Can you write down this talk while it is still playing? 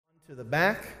to the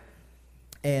back.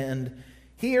 And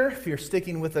here, if you're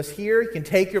sticking with us here, you can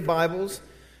take your Bibles,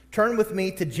 turn with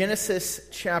me to Genesis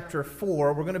chapter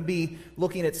 4. We're going to be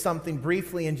looking at something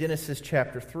briefly in Genesis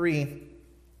chapter 3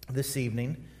 this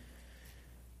evening.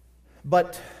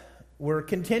 But we're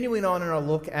continuing on in our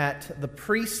look at the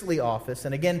priestly office.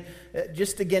 And again,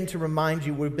 just to remind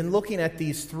you, we've been looking at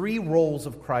these three roles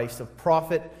of Christ, of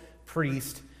prophet,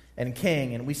 priest, and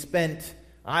king. And we spent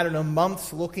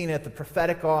months looking at the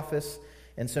prophetic office.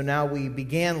 And so now we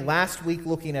began last week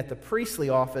looking at the priestly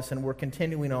office, and we're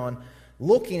continuing on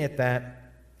looking at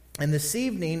that. And this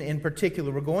evening in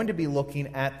particular, we're going to be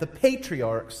looking at the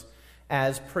patriarchs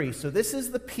as priests. So this is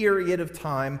the period of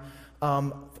time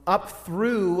up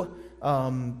through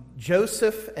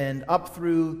Joseph and up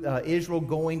through Israel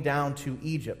going down to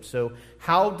Egypt. So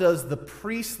how does the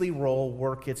priestly role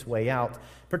work its way out,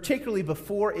 particularly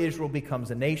before Israel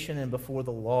becomes a nation and before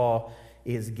the law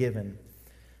is given?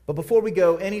 But before we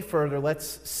go any further,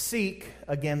 let's seek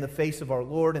again the face of our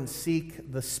Lord and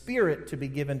seek the Spirit to be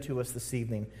given to us this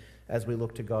evening as we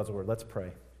look to God's Word. Let's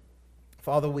pray.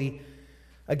 Father, we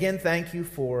again thank you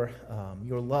for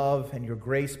your love and your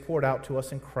grace poured out to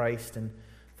us in Christ. And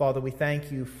Father, we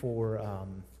thank you for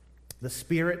the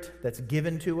Spirit that's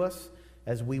given to us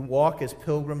as we walk as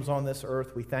pilgrims on this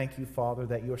earth. We thank you, Father,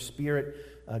 that your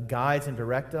Spirit guides and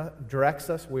directs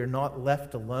us. We're not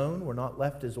left alone. We're not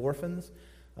left as orphans.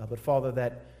 But Father,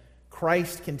 that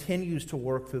Christ continues to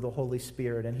work through the Holy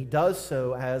Spirit, and He does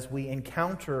so as we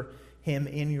encounter Him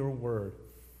in your Word.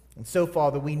 And so,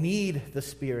 Father, we need the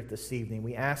Spirit this evening.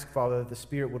 We ask, Father, that the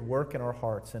Spirit would work in our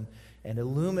hearts and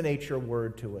illuminate your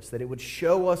Word to us, that it would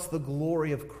show us the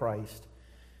glory of Christ,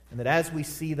 and that as we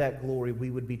see that glory, we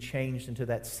would be changed into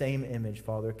that same image,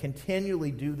 Father.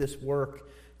 Continually do this work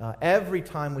every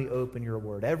time we open your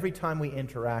Word, every time we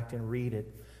interact and read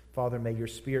it. Father, may your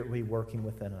Spirit be working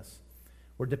within us.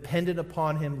 We're dependent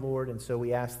upon him, Lord, and so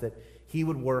we ask that he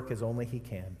would work as only he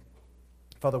can.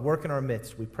 Father, work in our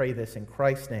midst. We pray this in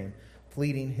Christ's name,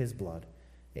 pleading his blood.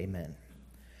 Amen.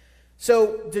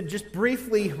 So, to just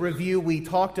briefly review, we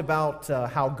talked about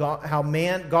how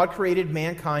God created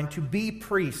mankind to be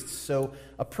priests. So,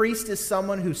 a priest is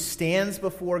someone who stands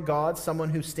before God,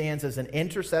 someone who stands as an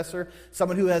intercessor,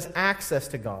 someone who has access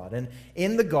to God. And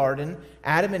in the garden,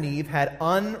 Adam and Eve had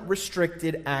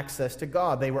unrestricted access to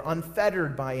God. They were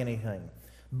unfettered by anything.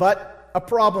 But a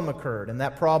problem occurred, and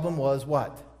that problem was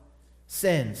what?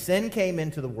 Sin. Sin came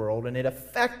into the world, and it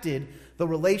affected the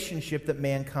relationship that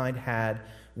mankind had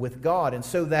with God. And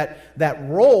so that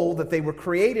role that they were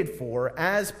created for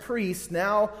as priests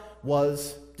now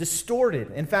was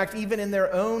distorted. In fact, even in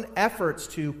their own efforts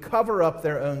to cover up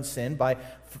their own sin by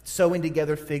sewing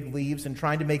together fig leaves and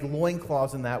trying to make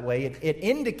loincloths in that way, it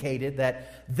indicated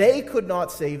that they could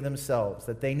not save themselves,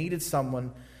 that they needed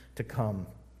someone to come.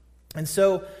 And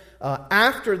so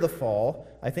after the fall,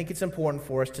 I think it's important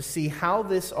for us to see how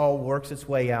this all works its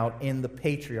way out in the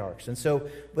patriarchs. And so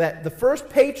that the first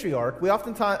patriarch,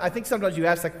 I think sometimes you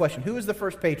ask that question, who is the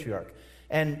first patriarch?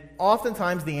 And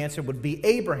oftentimes the answer would be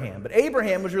Abraham. But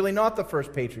Abraham was really not the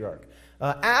first patriarch.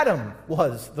 Adam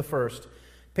was the first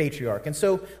patriarch. And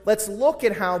so let's look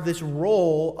at how this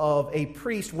role of a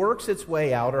priest works its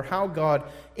way out, or how God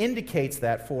indicates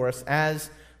that for us as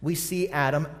we see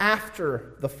Adam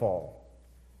after the fall.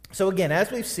 So again, as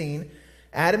we've seen,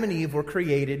 Adam and Eve were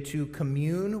created to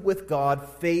commune with God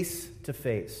face to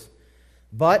face.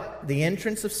 But the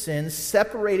entrance of sin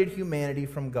separated humanity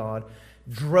from God,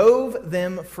 drove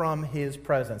them from his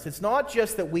presence. It's not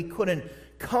just that we couldn't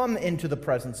come into the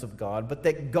presence of God, but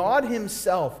that God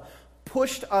himself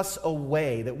pushed us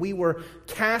away, that we were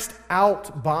cast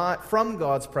out from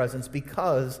God's presence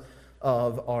because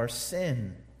of our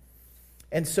sin.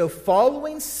 And so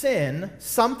following sin,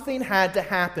 something had to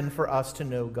happen for us to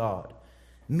know God.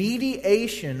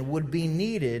 Mediation would be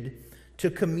needed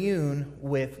to commune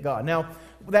with God. Now,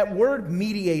 that word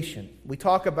mediation, we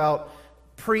talk about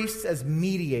priests as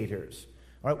mediators.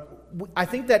 All right? I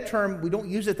think that term, we don't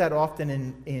use it that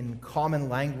often in common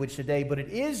language today, but it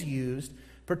is used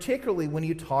particularly when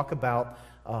you talk about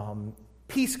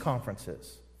peace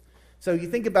conferences. So you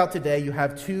think about today, you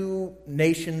have two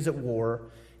nations at war,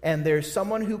 and there's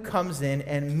someone who comes in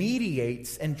and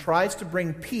mediates and tries to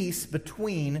bring peace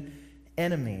between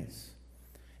enemies.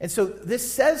 And so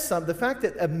this says something. The fact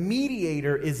that a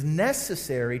mediator is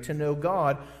necessary to know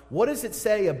God, what does it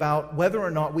say about whether or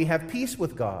not we have peace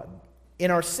with God? In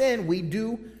our sin, we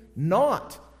do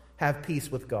not have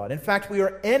peace with God. In fact, we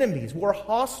are enemies. We're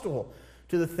hostile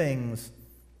to the things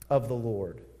of the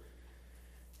Lord.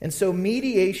 And so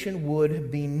mediation would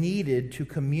be needed to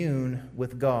commune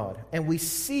with God. And we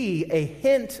see a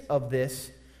hint of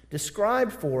this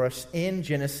described for us in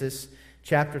Genesis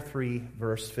chapter 3,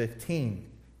 verse 15.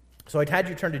 So I'd had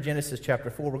you turn to Genesis chapter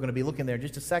 4. We're going to be looking there in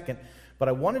just a second. But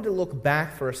I wanted to look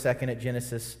back for a second at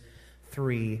Genesis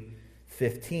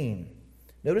 3:15.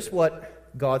 Notice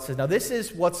what God says. Now this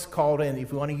is what's called, and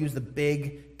if we want to use the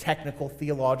big technical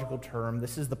theological term,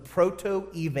 this is the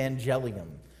proto-evangelium.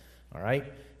 All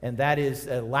right? And that is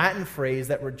a Latin phrase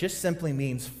that just simply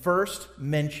means first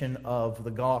mention of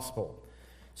the gospel.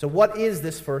 So what is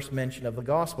this first mention of the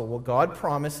gospel? Well, God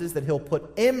promises that he'll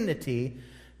put enmity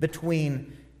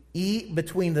between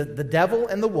the devil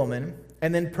and the woman,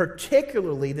 and then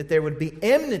particularly that there would be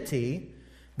enmity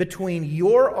between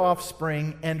your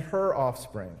offspring and her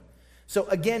offspring. So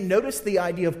again, notice the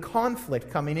idea of conflict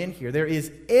coming in here. There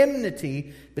is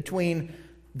enmity between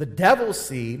the devil's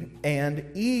seed and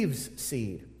Eve's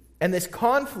seed. And this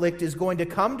conflict is going to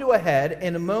come to a head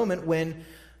in a moment when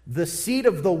the seed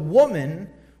of the woman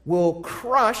will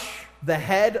crush the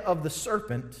head of the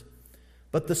serpent,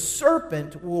 but the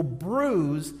serpent will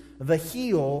bruise the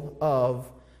heel of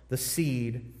the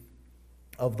seed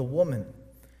of the woman.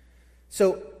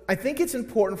 So I think it's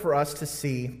important for us to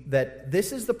see that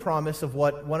this is the promise of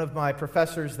what one of my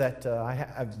professors that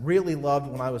I really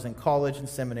loved when I was in college and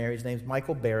seminary, his name's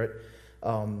Michael Barrett.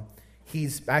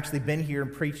 He's actually been here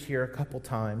and preached here a couple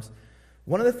times.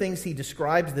 One of the things he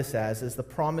describes this as is the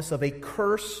promise of a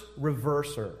curse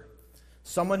reverser.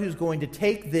 Someone who's going to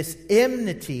take this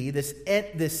enmity,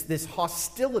 this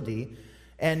hostility,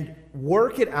 and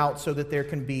work it out so that there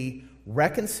can be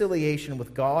reconciliation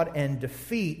with God and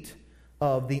defeat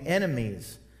of the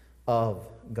enemies of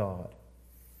God.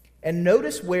 And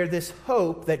notice where this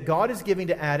hope that God is giving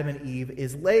to Adam and Eve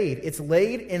is laid. It's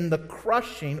laid in the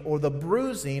crushing or the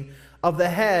bruising of the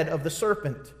head of the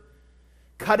serpent.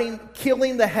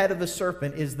 Killing the head of the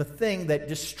serpent is the thing that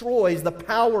destroys the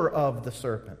power of the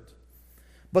serpent.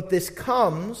 But this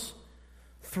comes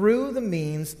through the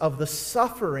means of the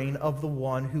suffering of the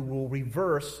one who will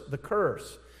reverse the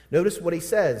curse. Notice what he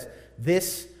says.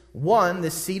 This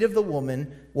seed of the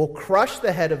woman, will crush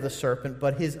the head of the serpent,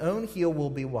 but his own heel will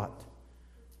be what?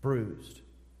 Bruised.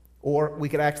 Or we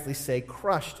could actually say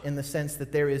crushed, in the sense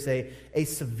that there is a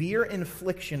severe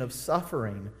infliction of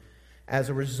suffering as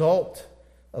a result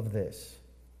of this.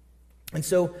 And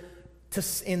so,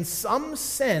 in some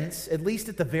sense, at least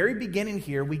at the very beginning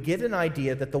here, we get an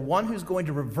idea that the one who's going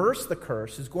to reverse the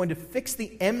curse, is going to fix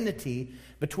the enmity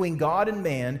between God and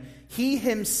man, he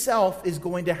himself is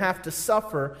going to have to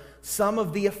suffer some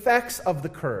of the effects of the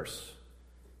curse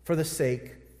for the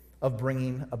sake of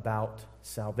bringing about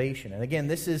salvation. And again,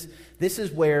 this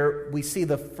is where we see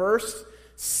the first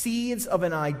seeds of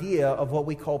an idea of what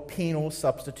we call penal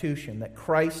substitution, that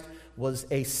Christ was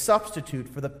a substitute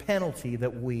for the penalty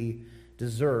that we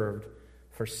deserved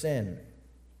for sin.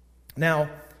 Now,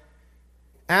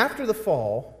 after the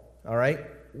fall, all right,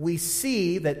 we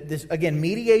see that this, again,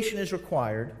 mediation is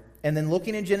required. And then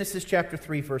looking in Genesis chapter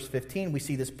 3, verse 15, we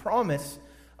see this promise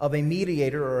of a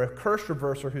mediator or a curse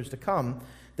reverser who's to come.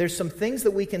 There's some things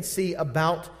that we can see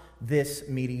about this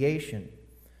mediation.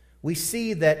 We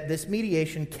see that this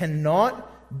mediation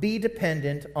cannot be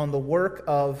dependent on the work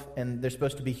of, and there's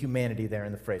supposed to be humanity there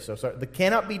in the phrase. So sorry, that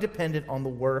cannot be dependent on the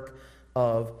work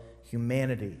of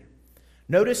humanity.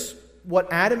 Notice what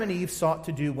Adam and Eve sought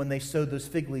to do when they sewed those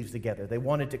fig leaves together. They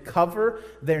wanted to cover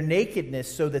their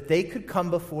nakedness so that they could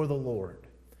come before the Lord.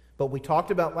 But we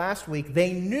talked about last week,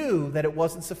 they knew that it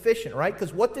wasn't sufficient, right?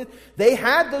 Because they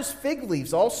had those fig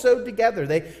leaves all sewed together.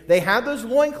 They had those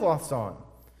loincloths on.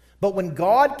 But when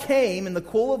God came in the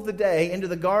cool of the day into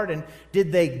the garden,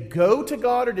 did they go to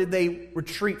God or did they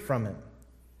retreat from him?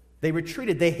 They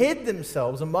retreated. They hid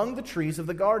themselves among the trees of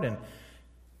the garden,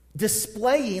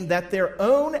 displaying that their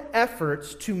own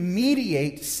efforts to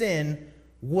mediate sin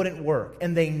wouldn't work.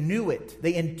 And they knew it.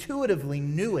 They intuitively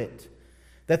knew it,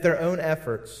 that their own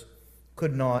efforts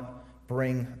could not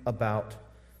bring about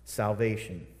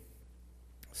salvation.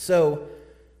 So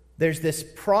there's this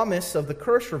promise of the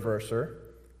curse reverser,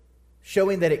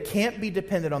 showing that it can't be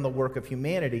dependent on the work of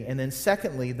humanity. And then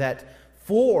secondly, that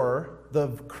for the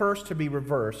curse to be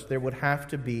reversed, there would have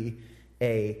to be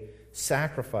a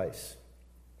sacrifice.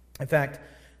 In fact,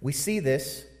 we see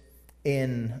this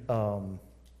in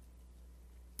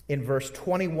verse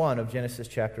 21 of Genesis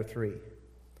chapter 3.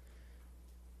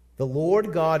 The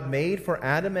Lord God made for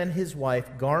Adam and his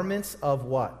wife garments of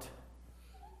what?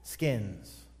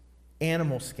 Skins,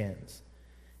 animal skins,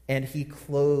 and he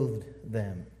clothed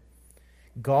them.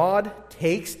 God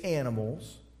takes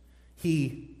animals,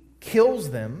 he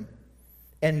kills them,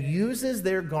 and uses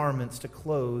their garments to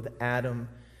clothe Adam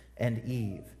and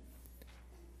Eve.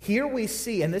 here we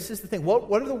see, and this is the thing,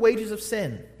 what are the wages of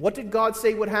sin? What did God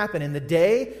say would happen? In the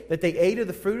day that they ate of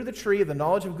the fruit of the tree of the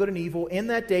knowledge of good and evil, in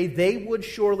that day they would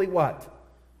surely what?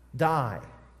 Die.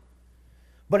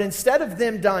 But instead of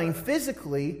them dying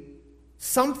physically,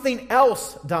 something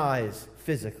else dies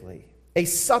physically. A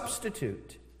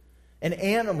substitute, an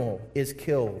animal is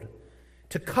killed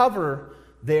to cover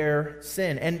their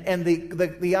sin. And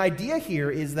the idea here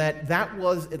is that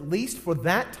was, at least for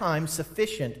that time,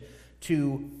 sufficient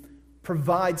to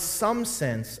provide some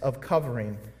sense of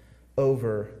covering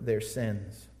over their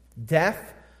sins.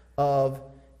 Death of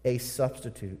a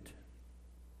substitute.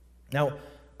 Now,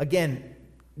 again,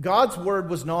 God's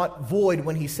word was not void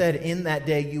when he said, in that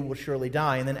day you will surely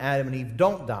die, and then Adam and Eve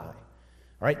don't die. All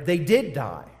right? They did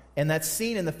die, and that's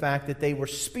seen in the fact that they were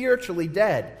spiritually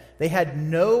dead. They had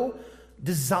no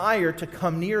desire to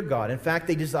come near God. In fact,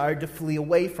 they desired to flee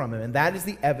away from him, and that is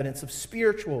the evidence of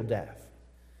spiritual death.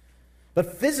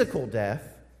 But physical death,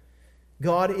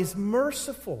 God is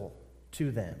merciful to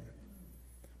them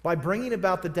by bringing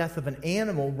about the death of an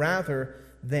animal rather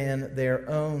than their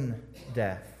own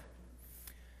death.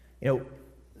 You know,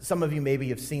 some of you maybe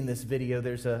have seen this video.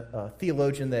 There's a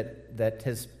theologian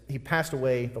he passed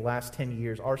away the last 10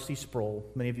 years, R.C. Sproul.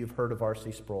 Many of you have heard of R.C.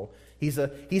 Sproul. He's a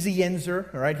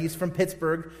Yinzer, all right? He's from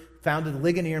Pittsburgh, founded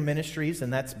Ligonier Ministries,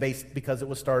 and that's based because it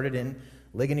was started in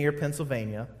Ligonier,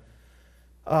 Pennsylvania.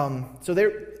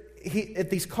 At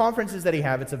these conferences that he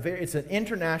have, it's an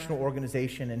international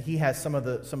organization, and he has some of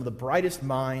the brightest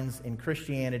minds in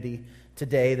Christianity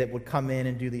today that would come in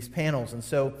and do these panels. And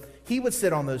so he would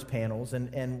sit on those panels,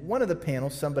 and one of the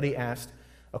panels, somebody asked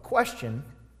a question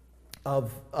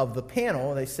of the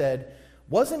panel. They said,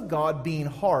 wasn't God being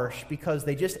harsh because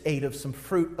they just ate of some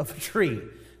fruit of a tree?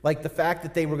 Like the fact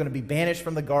that they were going to be banished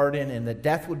from the garden and that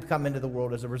death would come into the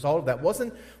world as a result of that.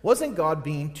 Wasn't God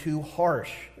being too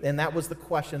harsh? And that was the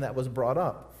question that was brought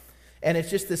up. And it's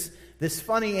just this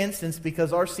funny instance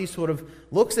because R.C. sort of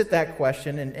looks at that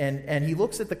question and he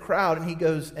looks at the crowd and he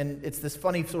goes, and it's this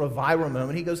funny sort of viral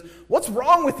moment. He goes, what's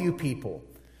wrong with you people?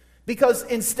 Because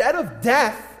instead of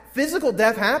death, physical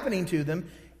death happening to them,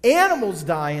 animals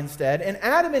die instead, and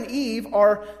Adam and Eve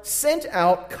are sent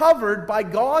out covered by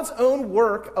God's own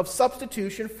work of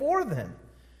substitution for them.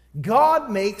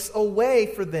 God makes a way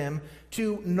for them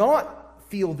to not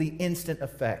feel the instant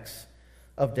effects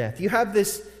of death. You have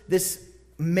this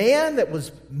man that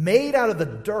was made out of the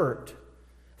dirt,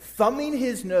 thumbing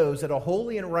his nose at a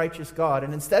holy and righteous God,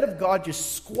 and instead of God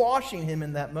just squashing him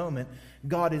in that moment,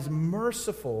 God is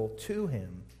merciful to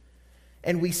him.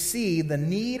 And we see the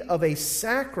need of a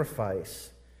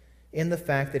sacrifice in the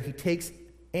fact that he takes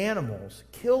animals,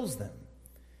 kills them,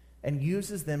 and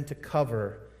uses them to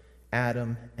cover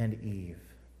Adam and Eve.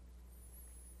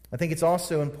 I think it's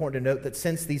also important to note that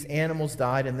since these animals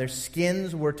died and their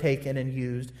skins were taken and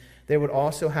used, there would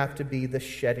also have to be the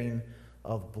shedding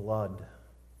of blood.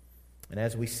 And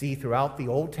as we see throughout the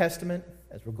Old Testament,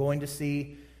 as we're going to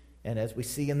see, and as we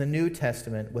see in the New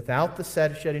Testament, without the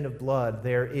shedding of blood,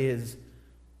 there is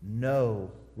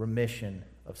no remission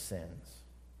of sins.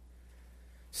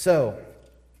 So,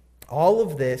 all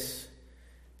of this,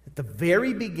 at the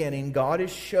very beginning, God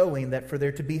is showing that for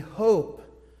there to be hope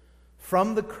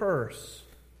from the curse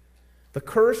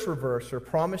reverser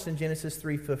promised in Genesis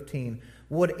 3:15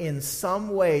 would in some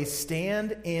way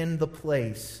stand in the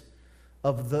place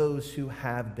of those who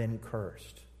have been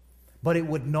cursed. But it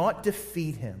would not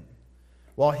defeat him.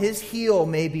 While his heel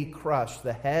may be crushed,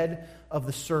 the head of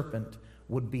the serpent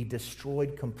would be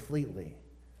destroyed completely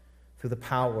through the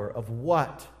power of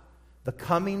what the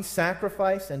coming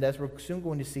sacrifice, and as we're soon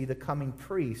going to see, the coming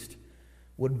priest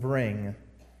would bring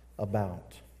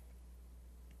about.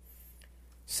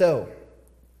 So,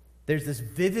 there's this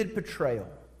vivid portrayal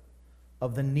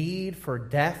of the need for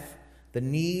death, the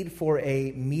need for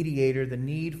a mediator, the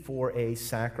need for a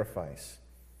sacrifice.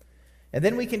 And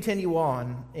then we continue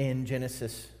on in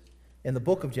Genesis, in the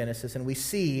book of Genesis, and we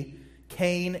see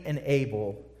Cain and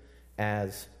Abel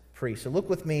as priests. So look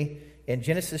with me in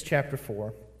Genesis chapter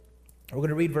 4. We're going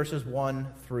to read verses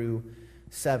 1 through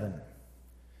 7.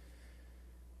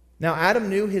 Now Adam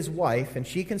knew his wife, and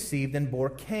she conceived and bore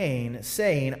Cain,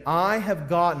 saying, I have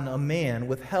gotten a man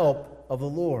with help of the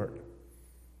Lord.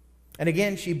 And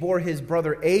again she bore his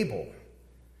brother Abel.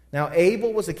 Now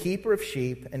Abel was a keeper of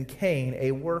sheep, and Cain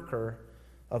a worker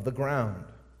of the ground.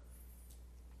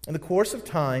 In the course of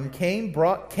time, Cain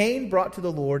brought to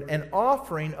the Lord an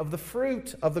offering of the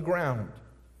fruit of the ground.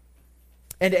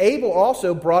 And Abel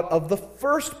also brought of the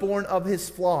firstborn of his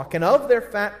flock and of their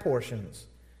fat portions.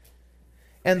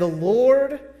 And the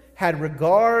Lord had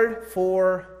regard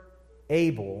for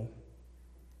Abel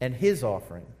and his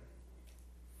offering,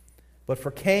 But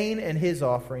for Cain and his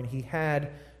offering he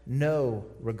had no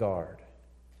regard.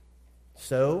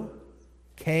 So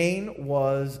Cain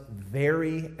was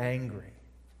very angry,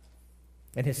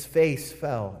 and his face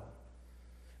fell.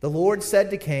 The Lord said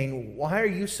to Cain, "Why are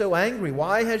you so angry?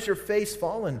 Why has your face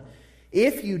fallen?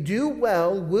 If you do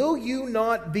well, will you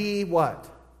not be" what?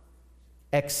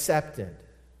 "Accepted.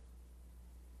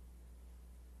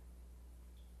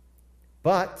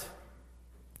 And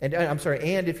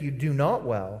if you do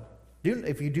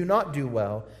not do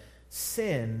well,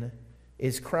 sin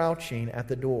is crouching at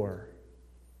the door.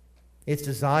 Its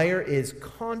desire is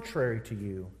contrary to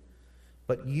you,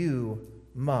 but you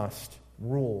must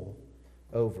rule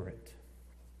over it."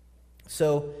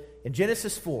 So, in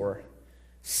Genesis 4,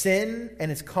 sin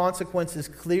and its consequences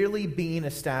clearly being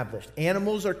established.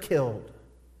 Animals are killed.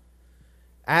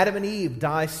 Adam and Eve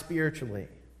die spiritually.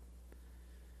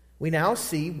 We now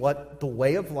see what the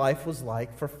way of life was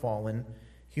like for fallen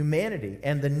humanity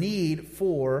and the need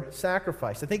for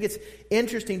sacrifice. I think it's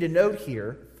interesting to note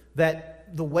here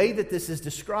that the way that this is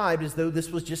described is though this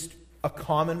was just a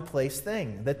commonplace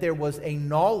thing, that there was a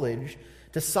knowledge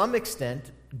to some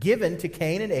extent given to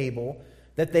Cain and Abel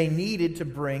that they needed to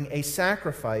bring a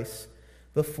sacrifice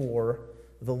before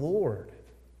the Lord.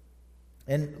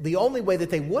 And the only way that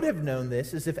they would have known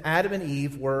this is if Adam and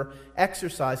Eve were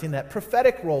exercising that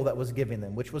prophetic role that was given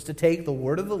them, which was to take the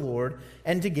word of the Lord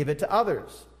and to give it to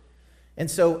others. And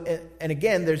so, and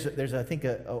again, there's I think,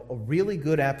 a really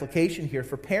good application here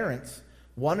for parents.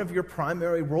 One of your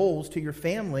primary roles to your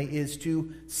family is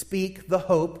to speak the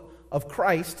hope of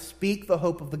Christ, speak the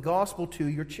hope of the gospel to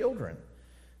your children.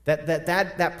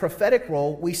 That prophetic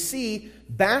role we see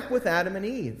back with Adam and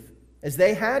Eve, as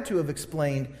they had to have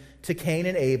explained to Cain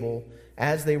and Abel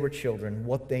as they were children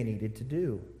what they needed to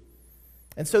do.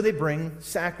 And so they bring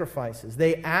sacrifices.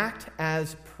 They act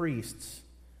as priests,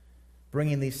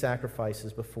 bringing these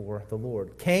sacrifices before the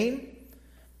Lord. Cain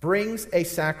brings a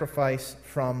sacrifice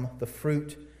from the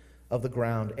fruit of the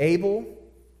ground. Abel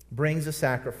brings a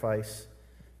sacrifice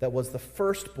that was the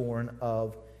firstborn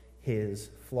of his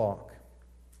flock.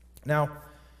 Now,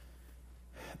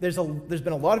 there's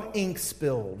been a lot of ink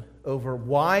spilled over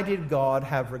why did God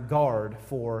have regard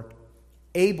for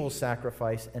Abel's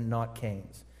sacrifice and not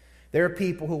Cain's. There are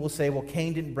people who will say, well,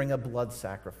 Cain didn't bring a blood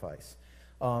sacrifice.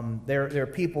 There are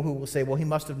people who will say, well, he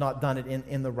must have not done it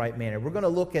in the right manner. We're going to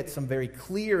look at some very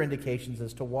clear indications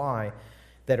as to why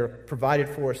that are provided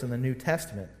for us in the New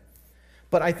Testament.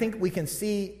 But I think we can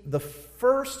see the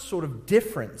first sort of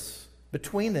difference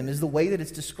between them is the way that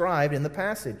it's described in the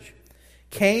passage.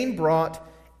 Cain brought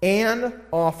an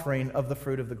offering of the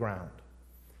fruit of the ground.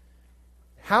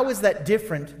 How is that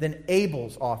different than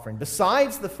Abel's offering?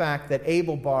 Besides the fact that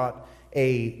Abel brought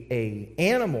a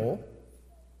animal,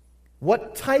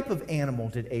 what type of animal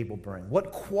did Abel bring?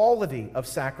 What quality of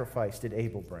sacrifice did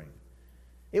Abel bring?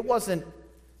 It wasn't,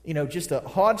 just a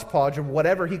hodgepodge of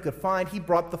whatever he could find. He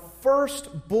brought the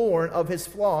firstborn of his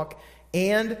flock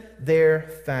and their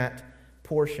fat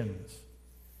portions.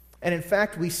 And in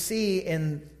fact, we see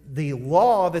in the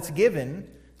law that's given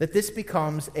that this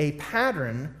becomes a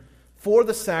pattern for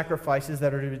the sacrifices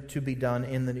that are to be done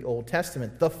in the Old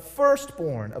Testament. The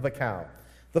firstborn of a cow,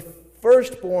 the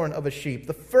firstborn of a sheep,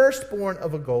 the firstborn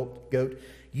of a goat,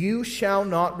 you shall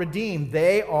not redeem.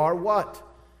 They are what?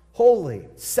 Holy,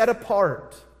 set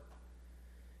apart.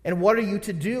 And what are you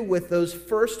to do with those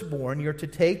firstborn? You're to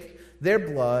take their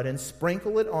blood and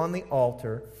sprinkle it on the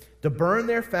altar, to burn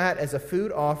their fat as a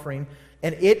food offering,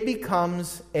 and it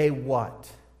becomes a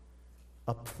what?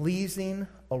 A pleasing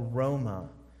aroma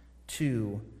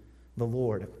to the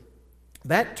Lord.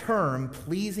 That term,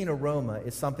 pleasing aroma,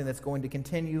 is something that's going to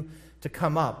continue to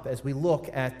come up as we look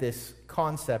at this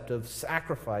concept of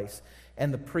sacrifice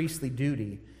and the priestly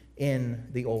duty in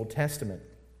the Old Testament.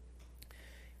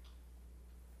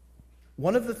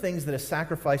 One of the things that a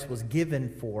sacrifice was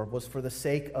given for was for the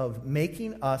sake of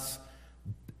making us,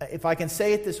 if I can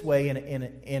say it this way,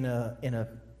 in a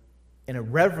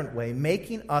reverent way,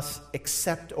 making us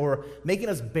accept or making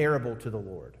us bearable to the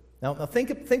Lord. Now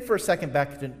think for a second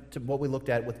back to what we looked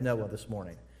at with Noah this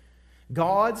morning.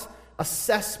 God's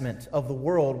assessment of the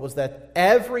world was that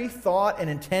every thought and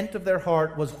intent of their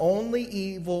heart was only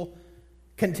evil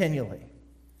continually.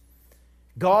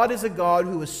 God is a God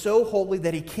who is so holy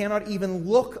that he cannot even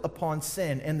look upon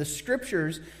sin. And the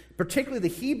Scriptures, particularly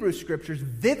the Hebrew Scriptures,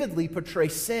 vividly portray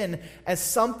sin as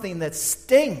something that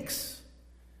stinks.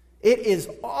 It is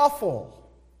awful.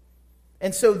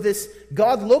 And so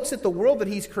God looks at the world that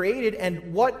he's created,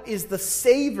 and what is the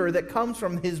savor that comes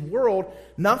from his world?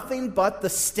 Nothing but the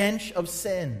stench of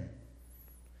sin.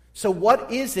 So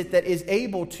what is it that is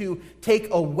able to take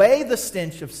away the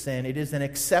stench of sin? It is an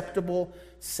acceptable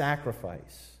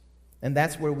sacrifice. And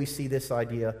that's where we see this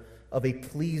idea of a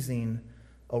pleasing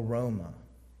aroma.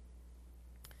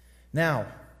 Now,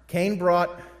 Cain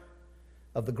brought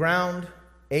of the ground,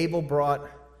 Abel brought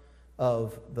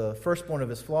of the firstborn of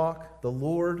his flock. The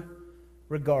Lord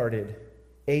regarded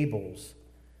Abel's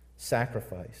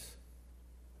sacrifice.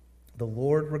 The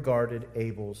Lord regarded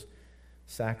Abel's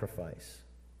sacrifice.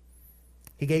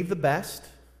 He gave the best,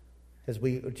 as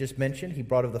we just mentioned. He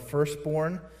brought of the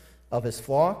firstborn of his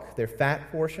flock, their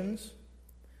fat portions.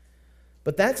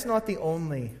 But that's not the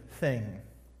only thing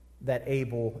that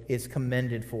Abel is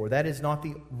commended for. That is not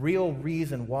the real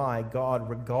reason why God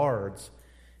regards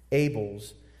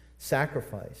Abel's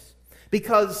sacrifice.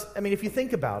 Because, if you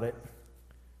think about it,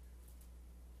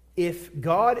 if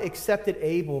God accepted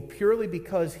Abel purely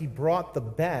because he brought the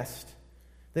best,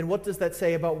 then what does that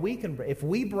say about we can bring? If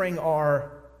we bring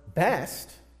our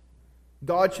best,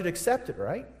 God should accept it,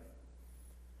 right?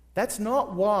 That's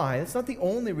not why. That's not the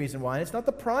only reason why. And it's not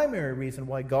the primary reason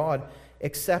why God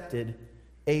accepted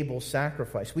Abel's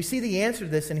sacrifice. We see the answer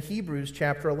to this in Hebrews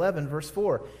chapter 11, verse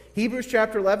 4. Hebrews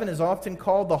chapter 11 is often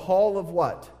called the hall of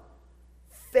what?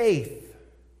 Faith.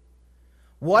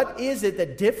 What is it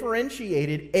that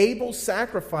differentiated Abel's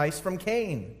sacrifice from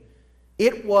Cain?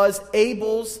 It was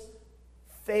Abel's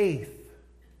faith.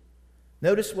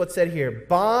 Notice what's said here.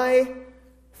 By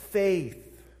faith,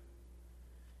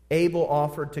 Abel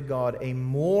offered to God a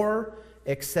more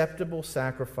acceptable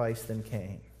sacrifice than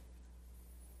Cain,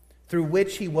 through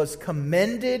which he was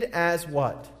commended as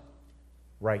what?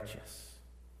 Righteous.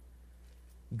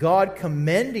 God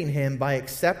commending him by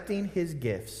accepting his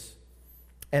gifts,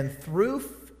 and through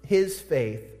his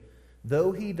faith,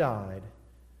 though he died,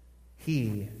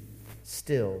 he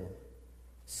still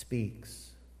speaks.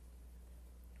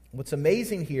 What's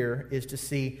amazing here is to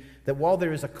see that while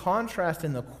there is a contrast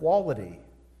in the quality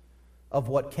of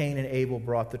what Cain and Abel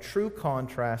brought, the true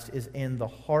contrast is in the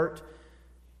heart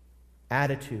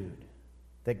attitude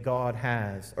that God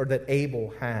has, or that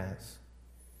Abel has.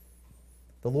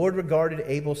 The Lord regarded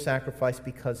Abel's sacrifice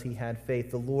because he had faith.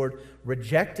 The Lord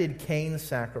rejected Cain's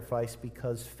sacrifice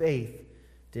because faith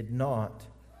did not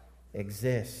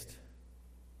exist.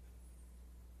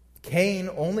 Cain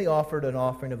only offered an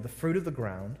offering of the fruit of the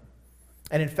ground.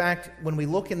 And in fact, when we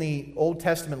look in the Old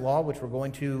Testament law, which we're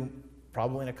going to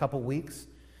probably in a couple weeks,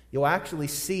 you'll actually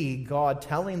see God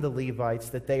telling the Levites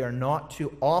that they are not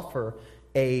to offer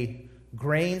a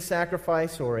grain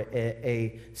sacrifice or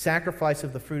a sacrifice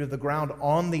of the fruit of the ground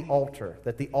on the altar,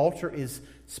 that the altar is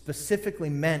specifically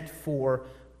meant for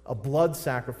a blood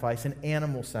sacrifice, an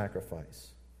animal sacrifice.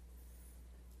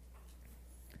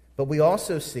 But we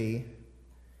also see,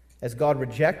 as God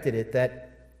rejected it, that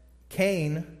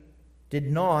Cain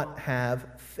did not have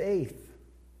faith.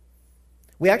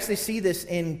 We actually see this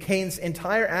in Cain's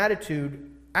entire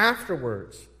attitude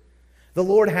afterwards. The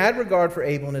Lord had regard for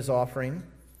Abel and his offering,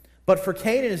 but for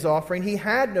Cain and his offering, he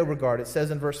had no regard, it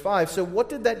says in verse 5. So what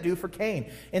did that do for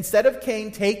Cain? Instead of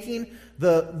Cain taking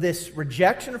this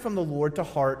rejection from the Lord to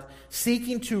heart,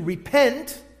 seeking to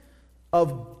repent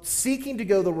of seeking to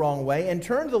go the wrong way and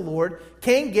turn to the Lord,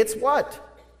 Cain gets what?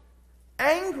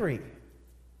 Angry.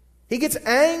 He gets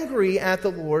angry at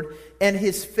the Lord, and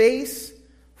his face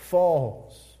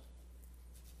falls.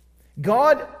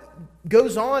 God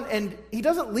goes on, and he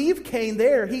doesn't leave Cain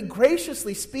there. He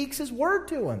graciously speaks his word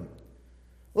to him.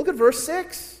 Look at verse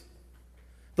 6.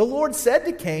 The Lord said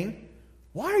to Cain,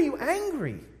 "Why are you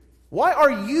angry? Why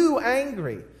are you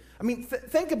angry?"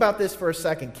 Think about this for a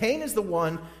second. Cain is the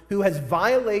one who has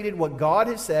violated what God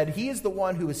has said. He is the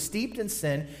one who is steeped in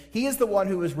sin. He is the one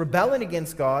who is rebelling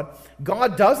against God.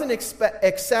 God doesn't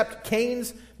accept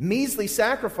Cain's measly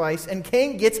sacrifice, and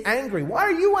Cain gets angry. Why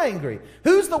are you angry?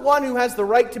 Who's the one who has the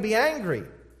right to be angry?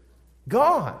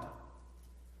 God.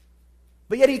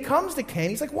 But yet he comes to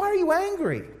Cain. He's like, "Why are you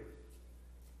angry?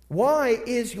 Why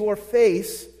is your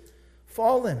face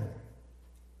fallen?"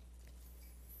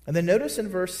 And then notice in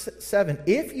verse 7,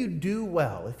 if you do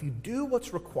well, if you do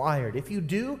what's required, if you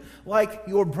do like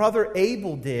your brother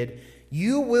Abel did,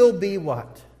 you will be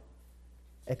what?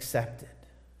 Accepted.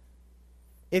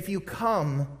 If you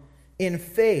come in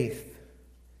faith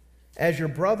as your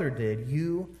brother did,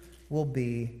 you will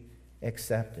be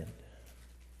accepted.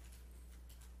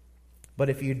 But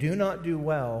if you do not do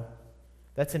well,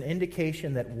 that's an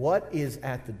indication that what is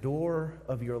at the door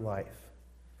of your life?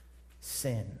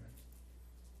 Sin.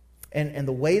 And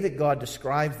the way that God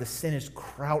describes the sin is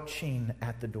crouching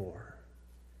at the door.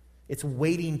 It's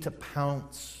waiting to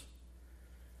pounce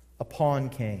upon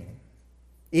Cain.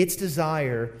 Its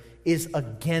desire is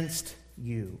against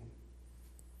you.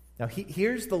 Now,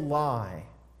 here's the lie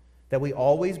that we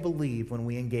always believe when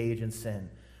we engage in sin.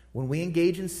 When we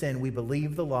engage in sin, we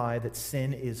believe the lie that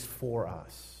sin is for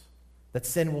us, that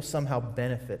sin will somehow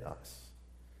benefit us.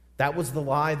 That was the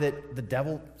lie that the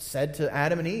devil said to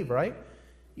Adam and Eve, right?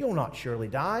 You'll not surely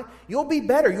die. You'll be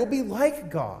better. You'll be like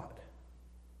God.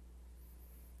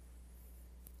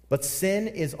 But sin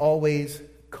is always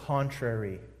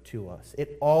contrary to us.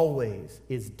 It always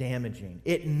is damaging.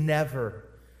 It never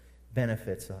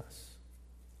benefits us.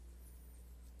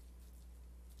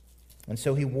 And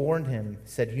so he warned him,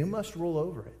 said, you must rule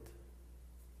over it.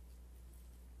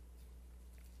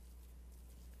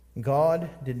 God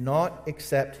did not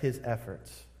accept his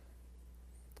efforts.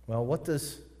 Well, what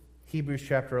does Hebrews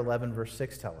chapter 11, verse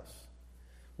 6 tell us?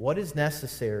 What is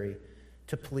necessary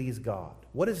to please God?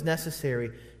 What is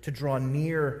necessary to draw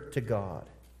near to God?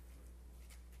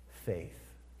 Faith.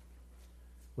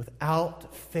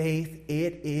 Without faith,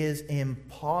 it is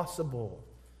impossible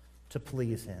to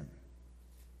please him.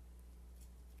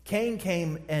 Cain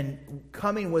came, and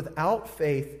coming without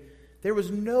faith, there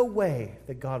was no way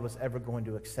that God was ever going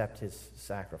to accept his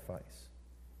sacrifice.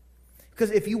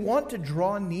 Because if you want to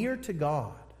draw near to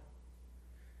God,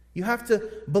 you have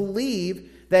to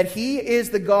believe that he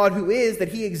is the God who is, that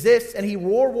he exists, and he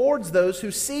rewards those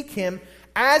who seek him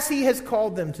as he has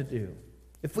called them to do.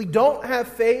 If we don't have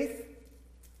faith,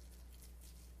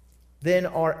 then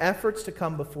our efforts to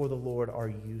come before the Lord are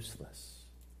useless.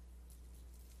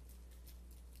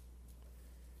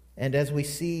 And as we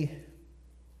see,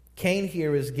 Cain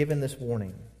here is given this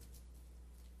warning.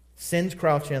 Sin's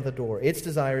crouching at the door. Its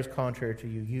desire is contrary to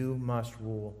you. You must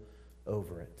rule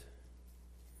over it.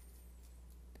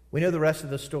 We know the rest of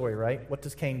the story, right? What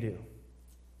does Cain do?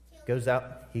 Goes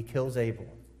out, he kills Abel.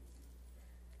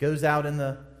 Goes out in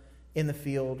the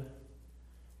field,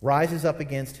 rises up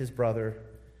against his brother,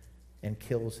 and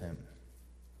kills him.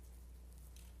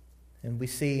 And we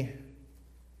see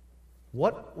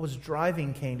what was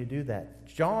driving Cain to do that.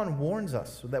 John warns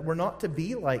us that we're not to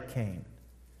be like Cain,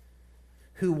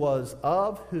 who was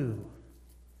of who?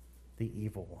 The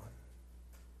evil one.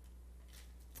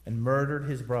 And murdered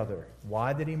his brother.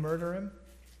 Why did he murder him?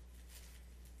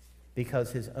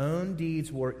 Because his own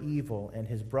deeds were evil and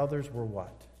his brothers were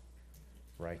what?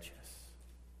 Righteous.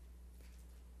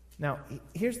 Now,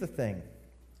 here's the thing.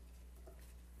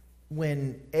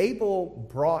 When Abel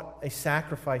brought a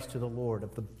sacrifice to the Lord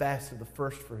of the best of the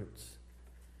first fruits,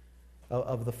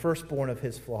 of the firstborn of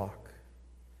his flock,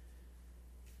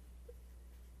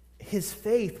 his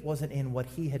faith wasn't in what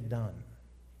he had done.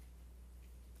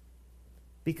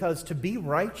 Because to be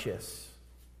righteous,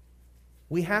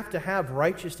 we have to have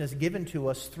righteousness given to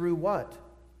us through what?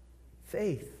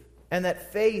 Faith. And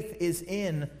that faith is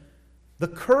in the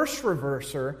curse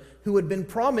reverser who had been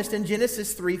promised in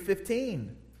Genesis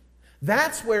 3:15.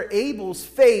 That's where Abel's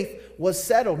faith was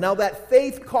settled. Now that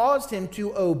faith caused him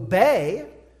to obey.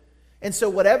 And so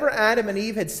whatever Adam and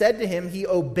Eve had said to him, he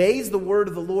obeys the word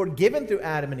of the Lord given through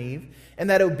Adam and Eve. And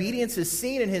that obedience is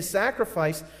seen in his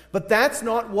sacrifice. But that's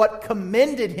not what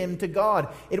commended him to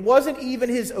God. It wasn't even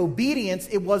his obedience.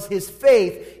 It was his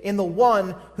faith in the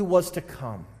one who was to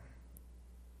come.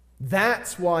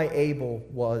 That's why Abel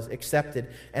was accepted.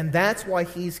 And that's why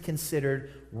he's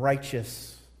considered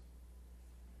righteous.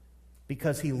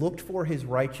 Because he looked for his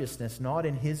righteousness not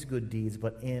in his good deeds,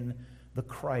 but in the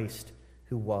Christ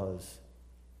who was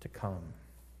to come.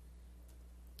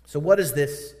 So what does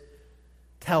this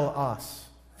tell us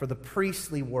for the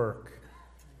priestly work?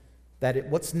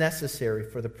 What's necessary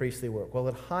for the priestly work? Well,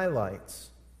 it highlights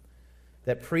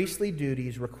that priestly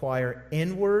duties require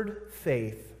inward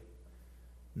faith,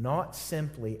 not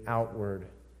simply outward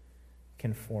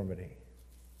conformity.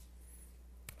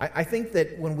 I think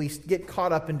that when we get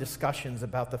caught up in discussions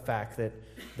about the fact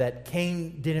that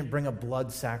Cain didn't bring a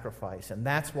blood sacrifice, and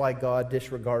that's why God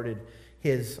disregarded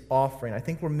his offering, I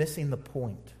think we're missing the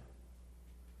point.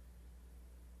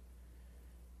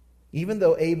 Even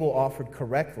though Abel offered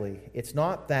correctly, it's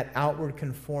not that outward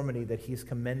conformity that he's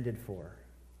commended for.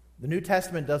 The New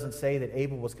Testament doesn't say that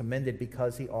Abel was commended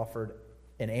because he offered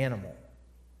an animal.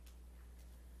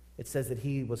 It says that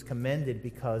he was commended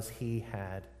because he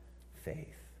had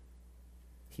faith.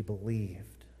 He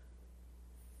believed.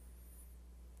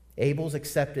 Abel's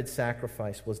accepted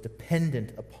sacrifice was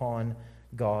dependent upon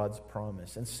God's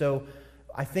promise. And so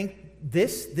I think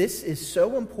this is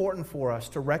so important for us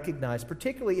to recognize,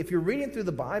 particularly if you're reading through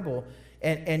the Bible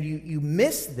and you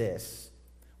miss this.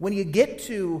 When you get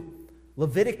to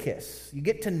Leviticus, you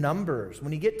get to Numbers,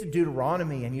 when you get to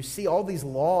Deuteronomy, and you see all these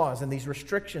laws and these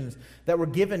restrictions that were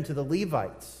given to the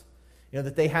Levites,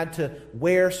 That they had to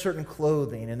wear certain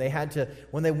clothing, and they had to,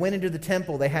 when they went into the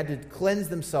temple, they had to cleanse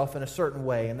themselves in a certain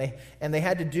way, and they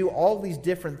had to do all these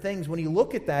different things. When you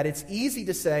look at that, it's easy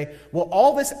to say, well,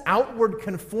 all this outward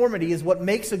conformity is what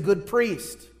makes a good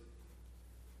priest.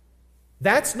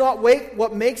 That's not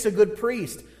what makes a good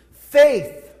priest.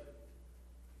 Faith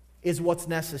is what's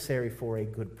necessary for a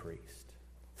good priest,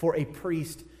 for a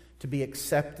priest to be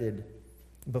accepted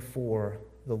before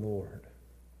the Lord.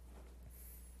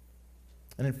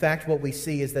 And in fact, what we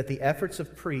see is that the efforts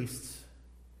of priests,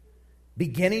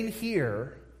 beginning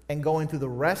here and going through the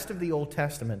rest of the Old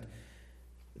Testament,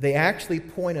 they actually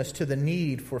point us to the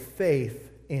need for faith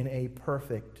in a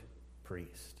perfect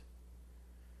priest.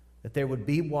 That there would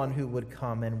be one who would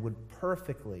come and would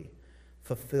perfectly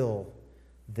fulfill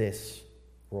this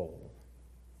role.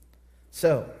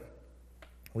 So,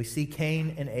 we see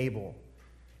Cain and Abel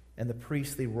and the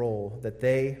priestly role that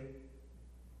they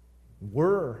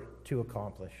were to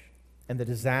accomplish, and the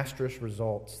disastrous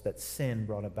results that sin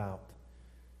brought about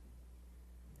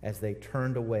as they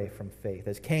turned away from faith,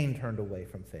 as Cain turned away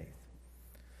from faith.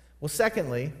 Well,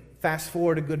 secondly, fast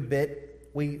forward a good bit,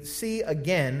 we see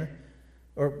again,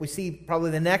 or we see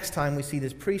probably the next time we see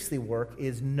this priestly work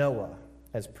is Noah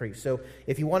as priest. So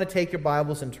if you want to take your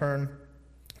Bibles and turn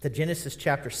to Genesis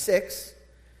chapter 6,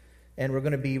 and we're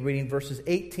going to be reading verses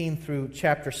 18 through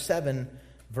chapter 7,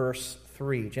 verse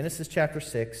 3. Genesis chapter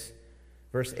 6,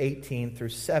 verse 18 through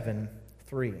 7,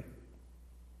 3.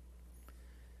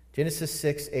 Genesis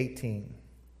 6, 18.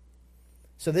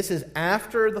 So this is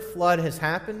after the flood has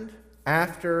happened,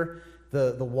 after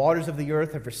the waters of the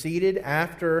earth have receded,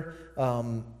 after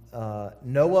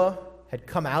Noah had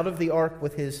come out of the ark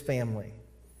with his family.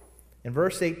 In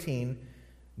verse 18,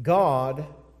 God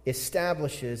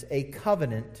establishes a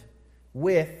covenant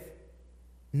with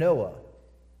Noah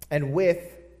and with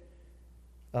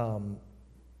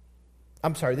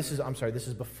this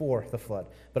is before the flood.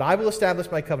 But I will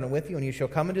establish my covenant with you, and you shall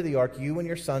come into the ark, you and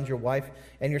your sons, your wife,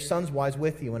 and your sons' wives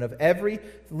with you. And of every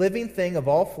living thing of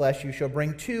all flesh you shall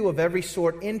bring 2 of every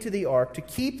sort into the ark to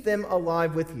keep them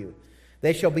alive with you.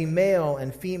 They shall be male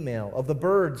and female, of the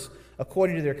birds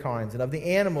according to their kinds, and of the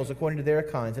animals according to their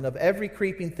kinds, and of every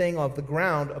creeping thing of the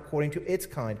ground according to its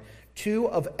kind. 2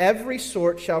 of every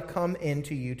sort shall come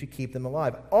into you to keep them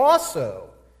alive. Also,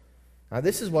 now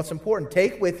this is what's important.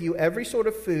 Take with you every sort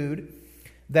of food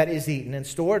that is eaten and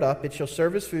store it up. It shall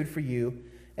serve as food for you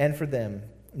and for them.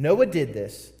 Noah did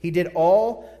this. He did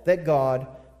all that God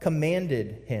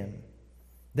commanded him.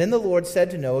 Then the Lord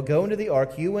said to Noah, go into the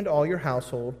ark, you and all your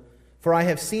household, for I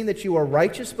have seen that you are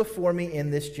righteous before me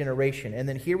in this generation. And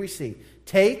then here we see,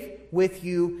 take with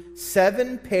you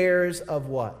 7 pairs of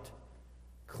what?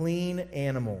 Clean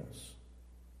animals.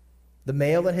 The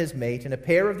male and his mate, and a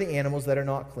pair of the animals that are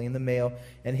not clean, the male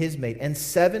and his mate, and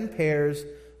 7 pairs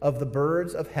of the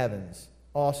birds of heavens,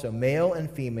 also male and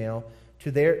female,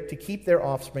 to keep their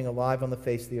offspring alive on the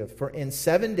face of the earth. For in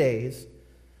 7 days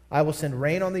I will send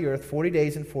rain on the earth 40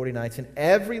 days and 40 nights, and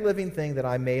every living thing that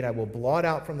I made I will blot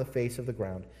out from the face of the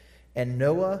ground. And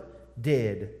Noah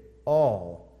did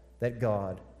all that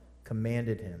God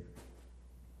commanded him.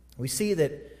 We see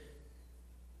that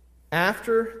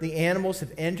after the animals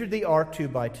have entered the ark 2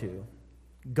 by 2,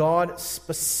 God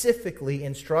specifically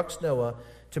instructs Noah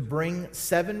to bring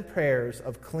 7 pairs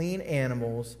of clean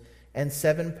animals and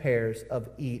 7 pairs of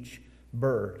each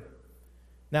bird.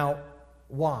 Now,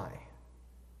 why?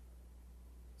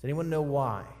 Does anyone know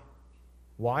why?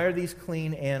 Why are these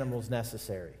clean animals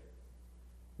necessary?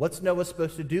 What's Noah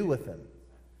supposed to do with them?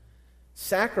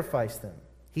 Sacrifice them.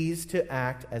 He's to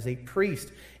act as a priest.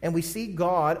 And we see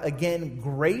God, again,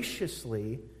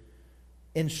 graciously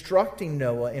instructing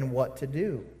Noah in what to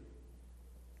do.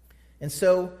 And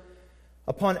so,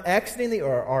 upon exiting the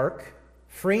ark,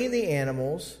 freeing the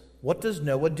animals, what does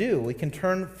Noah do? We can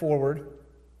turn forward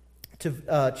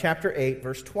to chapter 8,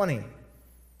 verse 20.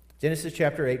 Genesis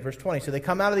chapter 8, verse 20. So they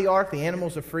come out of the ark, the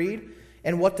animals are freed,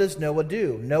 and what does Noah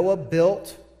do? Noah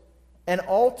built an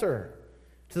altar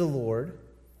to the Lord.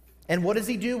 And what does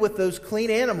he do with those clean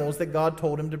animals that God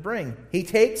told him to bring? He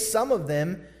takes some of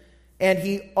them and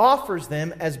he offers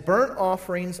them as burnt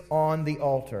offerings on the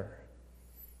altar.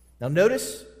 Now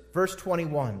notice verse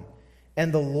 21.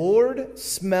 And the Lord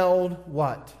smelled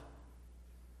what?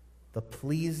 The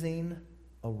pleasing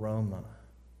aroma.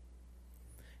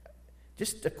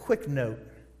 Just a quick note.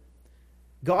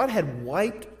 God had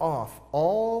wiped off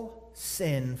all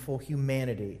sinful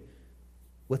humanity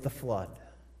with the flood.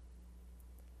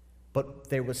 But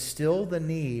there was still the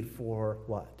need for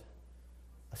what?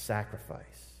 A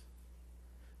sacrifice.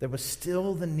 There was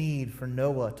still the need for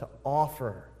Noah to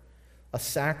offer a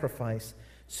sacrifice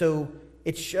So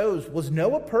it shows, was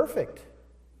Noah perfect?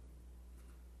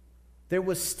 There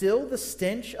was still the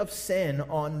stench of sin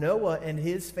on Noah and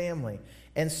his family.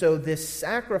 And so this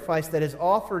sacrifice that is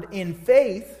offered in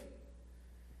faith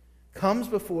comes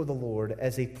before the Lord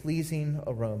as a pleasing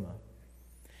aroma.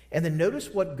 And then notice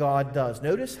what God does.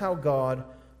 Notice how God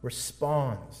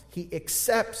responds. He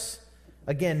accepts,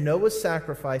 again, Noah's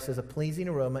sacrifice as a pleasing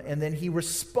aroma, and then he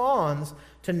responds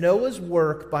to Noah's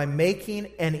work by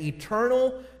making an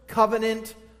eternal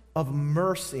covenant of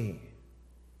mercy.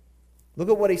 Look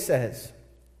at what he says.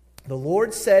 The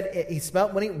Lord said,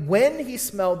 when he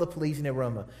smelled the pleasing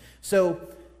aroma. So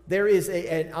there is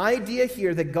an idea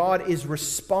here that God is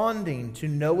responding to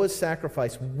Noah's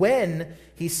sacrifice. When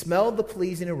he smelled the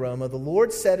pleasing aroma, the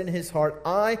Lord said in his heart,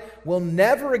 I will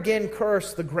never again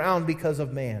curse the ground because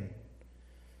of man.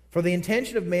 For the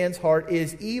intention of man's heart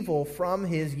is evil from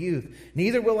his youth.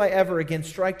 Neither will I ever again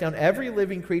strike down every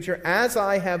living creature as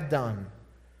I have done.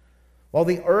 While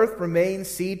the earth remains,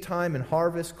 seed time and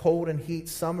harvest, cold and heat,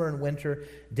 summer and winter,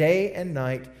 day and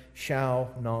night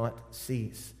shall not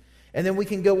cease. And then we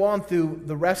can go on through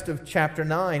the rest of chapter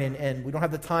 9, and we don't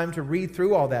have the time to read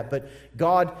through all that, but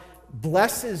God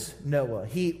blesses Noah.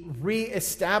 He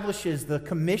reestablishes the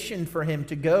commission for him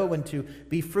to go and to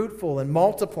be fruitful and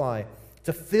multiply,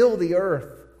 to fill the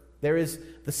earth. There is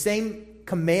the same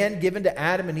command given to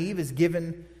Adam and Eve is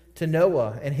given to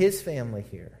Noah and his family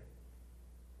here.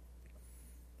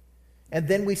 And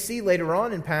then we see later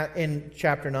on in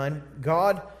chapter 9,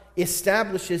 God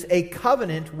establishes a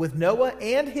covenant with Noah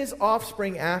and his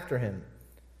offspring after him,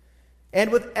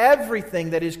 and with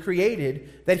everything that is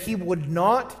created, that he would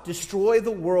not destroy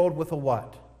the world with a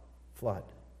what? Flood.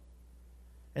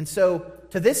 And so,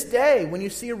 to this day, when you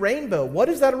see a rainbow, what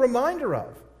is that a reminder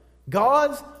of?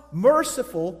 God's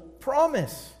merciful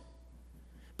promise.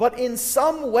 But in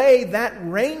some way, that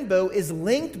rainbow is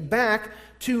linked back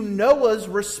to Noah's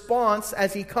response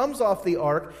as he comes off the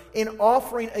ark in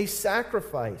offering a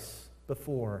sacrifice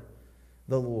before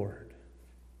the Lord.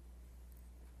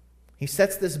 He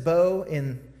sets this bow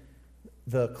in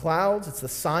the clouds. It's the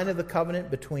sign of the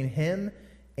covenant between him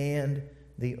and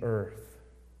the earth.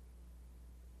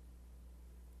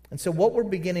 And so what we're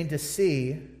beginning to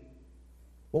see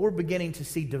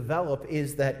develop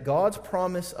is that God's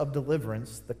promise of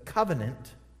deliverance, the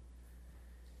covenant,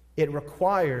 it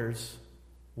requires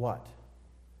what?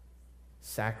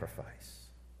 Sacrifice.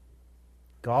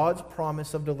 God's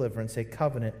promise of deliverance, a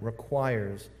covenant,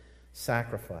 requires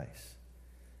sacrifice.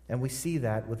 And we see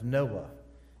that with Noah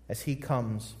as he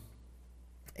comes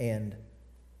and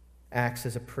acts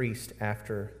as a priest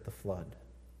after the flood.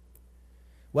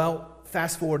 Well,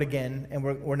 fast forward again, and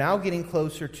we're now getting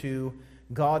closer to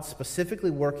God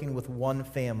specifically working with one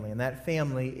family, and that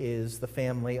family is the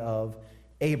family of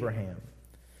Abraham.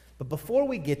 But before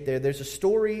we get there, there's a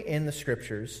story in the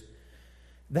Scriptures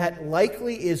that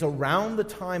likely is around the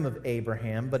time of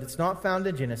Abraham, but it's not found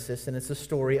in Genesis, and it's a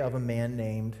story of a man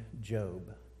named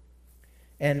Job.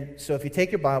 And so if you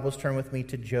take your Bibles, turn with me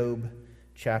to Job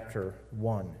chapter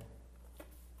 1.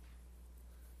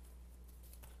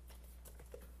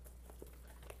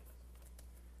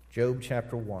 Job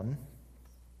chapter 1.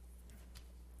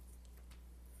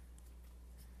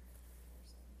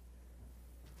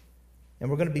 And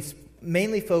we're going to be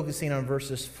mainly focusing on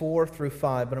verses 4 through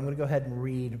 5, but I'm going to go ahead and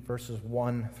read verses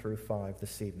 1 through 5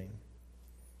 this evening.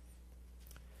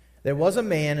 There was a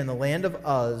man in the land of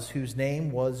Uz whose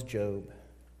name was Job.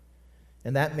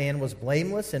 And that man was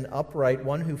blameless and upright,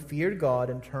 one who feared God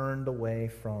and turned away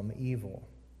from evil.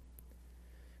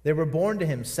 There were born to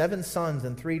him 7 sons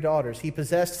and 3 daughters. He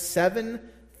possessed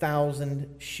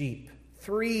 7,000 sheep,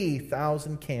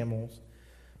 3,000 camels,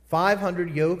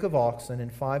 500 yoke of oxen,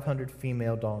 and 500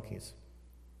 female donkeys,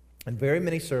 and very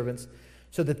many servants,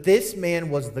 so that this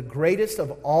man was the greatest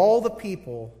of all the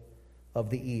people of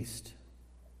the East.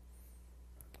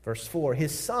 Verse 4,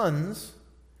 his sons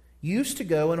used to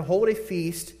go and hold a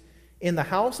feast in the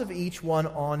house of each one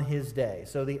on his day.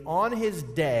 So the on his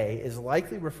day is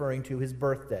likely referring to his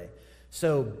birthday.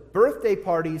 So birthday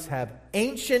parties have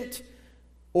ancient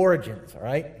origins, all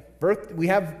right? We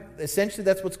have, essentially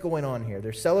that's what's going on here.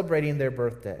 They're celebrating their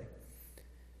birthday.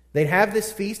 They'd have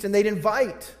this feast and they'd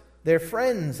invite their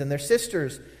friends and their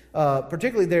sisters,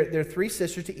 particularly their 3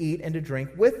 sisters, to eat and to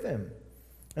drink with them.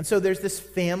 And so there's this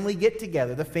family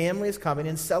get-together. The family is coming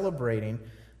and celebrating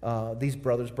these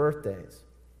brothers' birthdays.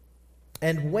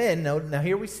 And when, now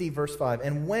here we see verse 5,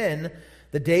 and when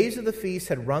the days of the feast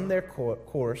had run their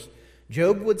course,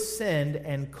 Job would send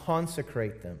and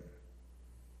consecrate them.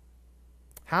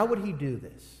 How would he do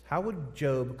this? How would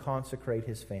Job consecrate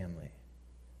his family?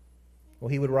 Well,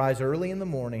 he would rise early in the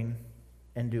morning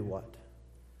and do what?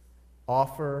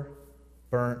 Offer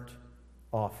burnt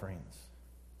offerings,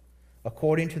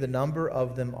 according to the number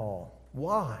of them all.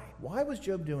 Why? Why was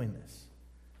Job doing this?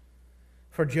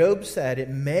 For Job said, "It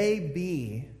may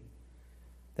be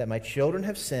that my children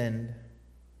have sinned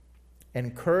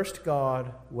and cursed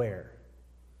God," where?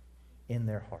 In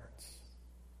their hearts.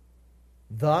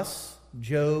 Thus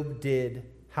Job did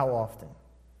how often?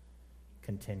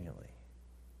 Continually.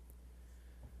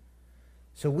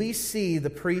 So we see the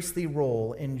priestly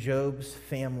role in Job's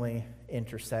family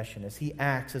intercession as he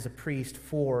acts as a priest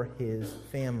for his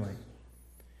family.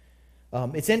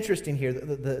 It's interesting here,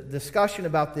 the discussion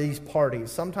about these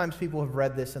parties. Sometimes people have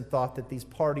read this and thought that these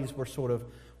parties were sort of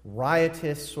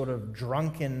riotous, sort of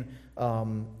drunken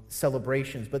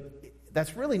celebrations, but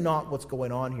that's really not what's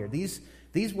going on here.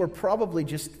 These were probably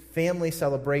just family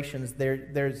celebrations.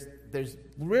 There's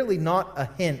really not a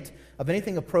hint of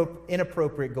anything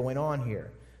inappropriate going on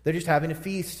here. They're just having a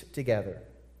feast together.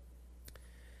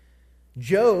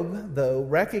 Job, though,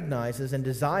 recognizes and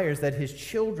desires that his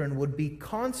children would be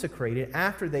consecrated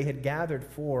after they had gathered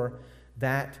for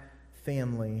that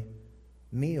family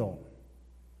meal.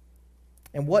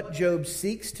 And what Job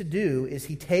seeks to do is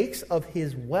he takes of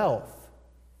his wealth,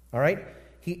 all right?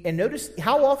 And notice,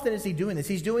 how often is he doing this?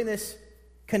 He's doing this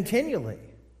continually.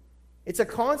 It's a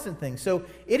constant thing. So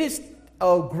it is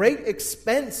a great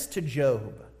expense to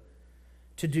Job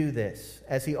to do this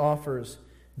as he offers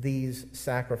these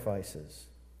sacrifices.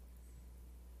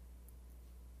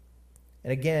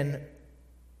 And again,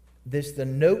 the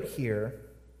note here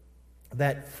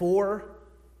that for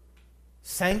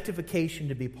sanctification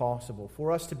to be possible,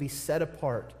 for us to be set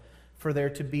apart, for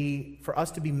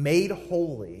us to be made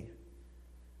holy,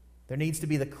 there needs to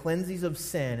be the cleansing of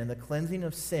sin, and the cleansing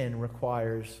of sin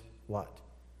requires what?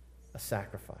 A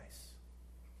sacrifice.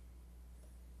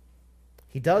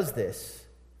 He does this,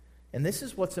 and this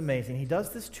is what's amazing. He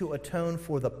does this to atone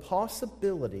for the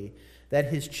possibility that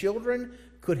his children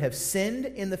could have sinned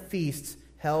in the feasts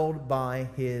held by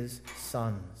his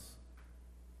sons.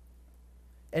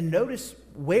 And notice,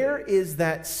 where is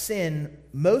that sin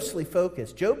mostly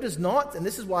focused? Job does not, and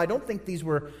this is why I don't think these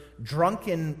were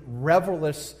drunken,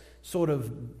 revelous sort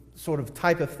of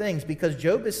type of things, because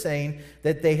Job is saying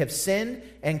that they have sinned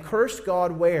and cursed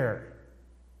God where?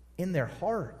 In their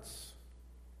hearts.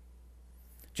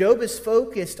 Job is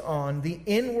focused on the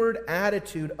inward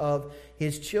attitude of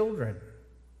his children.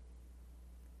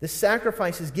 The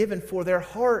sacrifice is given for their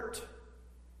heart,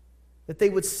 that they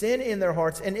would sin in their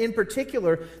hearts, and in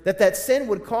particular, that sin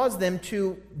would cause them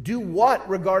to do what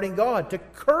regarding God? To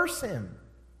curse Him,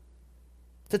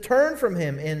 to turn from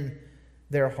Him in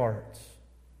their hearts.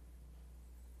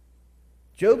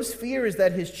 Job's fear is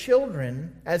that his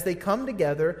children, as they come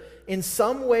together, in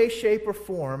some way, shape, or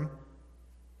form,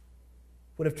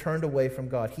 would have turned away from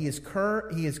God. He is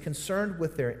concerned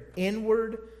with their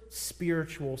inward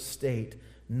spiritual state,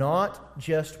 not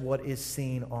just what is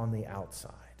seen on the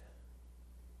outside.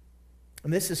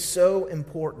 And this is so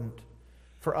important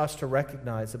for us to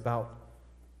recognize about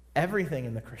everything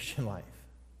in the Christian life.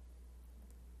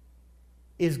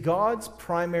 Is God's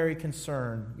primary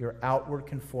concern your outward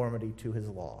conformity to His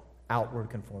law? Outward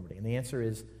conformity. And the answer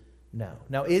is no.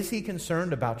 Now, is He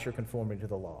concerned about your conformity to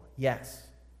the law? Yes.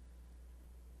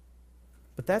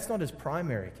 But that's not His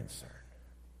primary concern.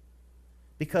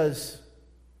 Because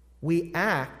we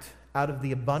act out of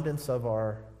the abundance of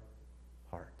our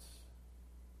hearts.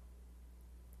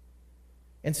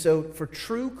 And so for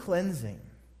true cleansing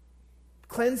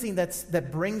that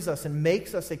brings us and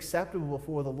makes us acceptable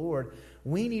before the Lord,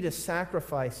 we need a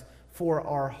sacrifice for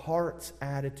our heart's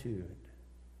attitude.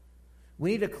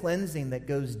 We need a cleansing that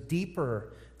goes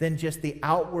deeper than just the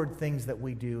outward things that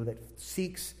we do, that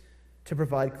seeks to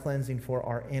provide cleansing for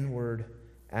our inward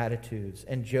attitudes.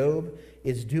 And Job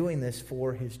is doing this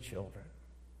for his children.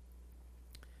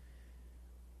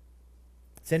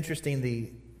 It's interesting,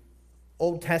 the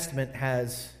Old Testament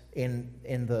has and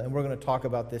we're going to talk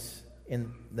about this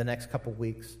in the next couple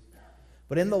weeks,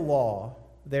 but in the law,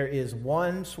 there is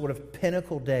one sort of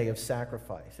pinnacle day of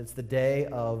sacrifice. It's the Day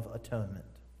of Atonement.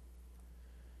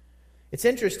 It's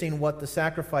interesting what the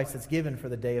sacrifice that's given for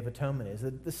the Day of Atonement is.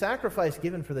 The sacrifice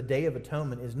given for the Day of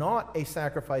Atonement is not a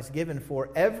sacrifice given for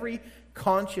every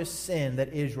conscious sin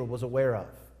that Israel was aware of.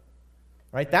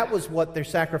 Right? That was what their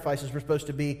sacrifices were supposed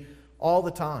to be all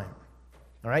the time.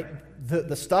 All right?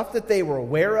 The stuff that they were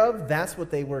aware of, that's what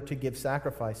they were to give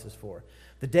sacrifices for.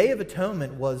 The Day of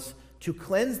Atonement was to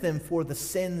cleanse them for the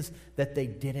sins that they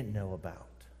didn't know about.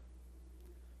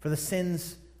 For the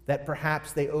sins that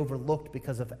perhaps they overlooked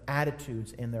because of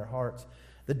attitudes in their hearts.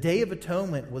 The Day of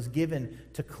Atonement was given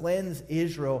to cleanse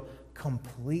Israel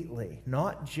completely,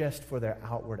 not just for their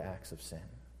outward acts of sin.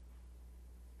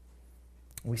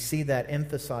 We see that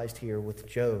emphasized here with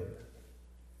Job.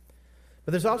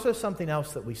 But there's also something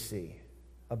else that we see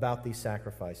about these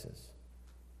sacrifices.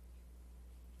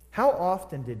 How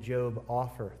often did Job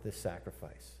offer this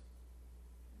sacrifice?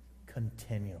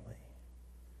 Continually.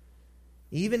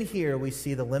 Even here we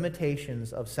see the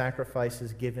limitations of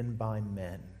sacrifices given by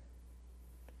men,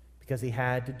 because he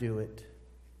had to do it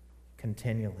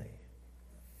continually.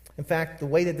 In fact, the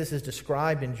way that this is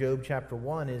described in Job chapter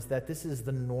 1 is that this is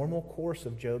the normal course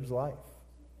of Job's life.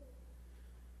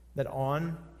 That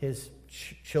on his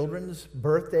children's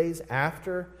birthdays,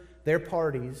 after their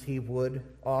parties, he would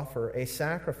offer a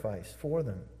sacrifice for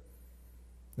them.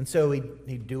 And so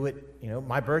he'd do it,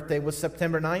 my birthday was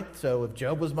September 9th, so if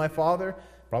Job was my father,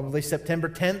 probably September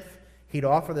 10th, he'd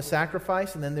offer the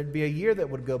sacrifice, and then there'd be a year that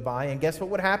would go by, and guess what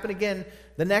would happen again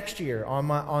the next year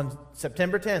on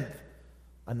September 10th?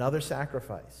 Another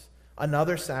sacrifice,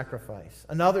 another sacrifice,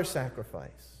 another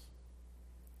sacrifice.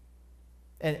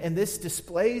 And this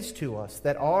displays to us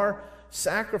that our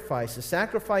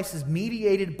sacrifices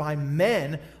mediated by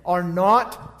men, are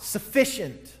not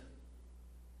sufficient.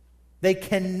 They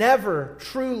can never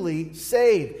truly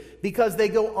save, because they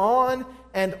go on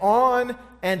and on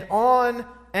and on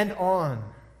and on.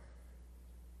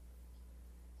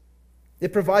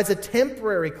 It provides a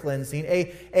temporary cleansing,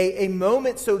 a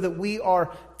moment so that we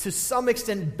are to some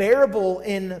extent bearable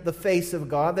in the face of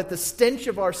God, that the stench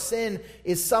of our sin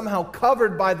is somehow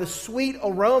covered by the sweet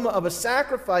aroma of a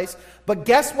sacrifice. But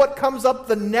guess what comes up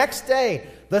the next day?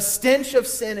 The stench of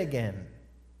sin again.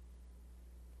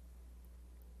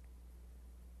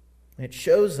 It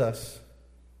shows us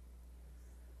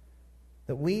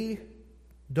that we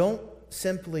don't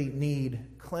simply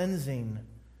need cleansing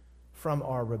from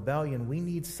our rebellion. We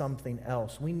need something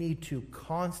else. We need to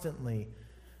constantly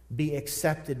be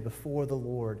accepted before the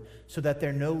Lord so that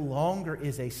there no longer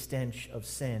is a stench of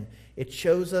sin. It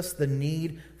shows us the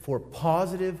need for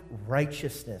positive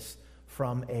righteousness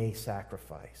from a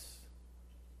sacrifice.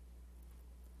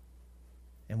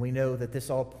 And we know that this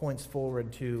all points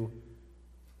forward to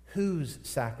whose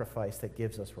sacrifice that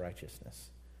gives us righteousness?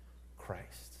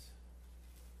 Christ's.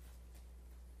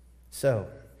 So,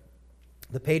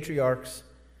 the patriarchs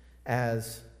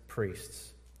as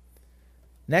priests.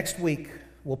 Next week,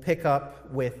 we'll pick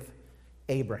up with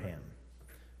Abraham.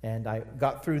 And I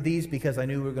got through these because I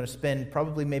knew we were going to spend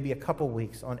probably maybe a couple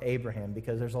weeks on Abraham,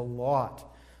 because there's a lot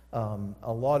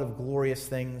of glorious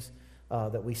things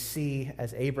that we see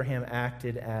as Abraham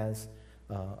acted as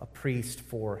a priest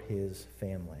for his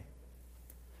family.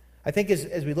 I think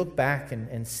as we look back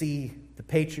and see the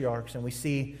patriarchs, and we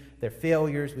see their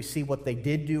failures, we see what they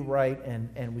did do right,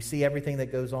 and we see everything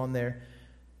that goes on there,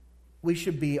 we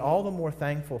should be all the more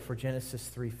thankful for Genesis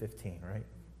 3:15, right?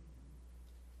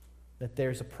 That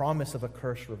there's a promise of a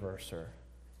curse reverser.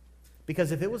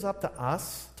 Because if it was up to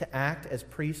us to act as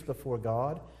priests before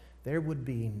God, there would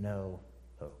be no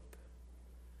hope.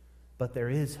 But there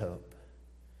is hope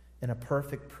in a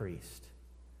perfect priest,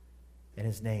 and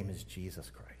his name is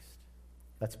Jesus Christ.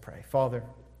 Let's pray. Father,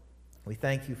 we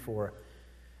thank you for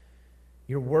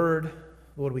your word.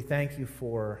 Lord, we thank you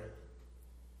for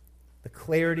the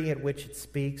clarity at which it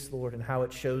speaks, Lord, and how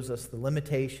it shows us the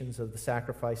limitations of the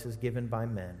sacrifices given by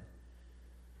men.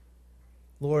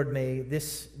 Lord, may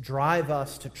this drive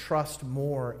us to trust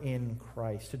more in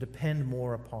Christ, to depend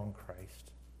more upon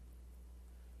Christ.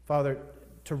 Father,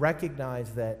 to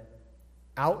recognize that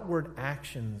outward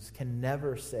actions can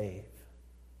never save.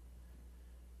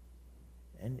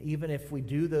 And even if we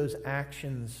do those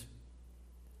actions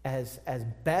as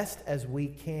best as we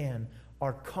can,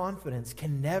 our confidence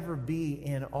can never be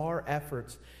in our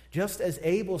efforts. Just as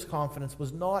Abel's confidence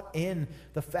was not in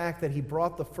the fact that he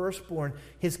brought the firstborn,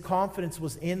 his confidence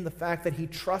was in the fact that he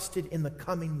trusted in the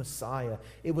coming Messiah.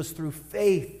 It was through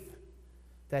faith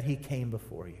that he came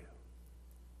before you.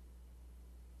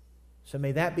 So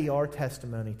may that be our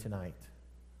testimony tonight.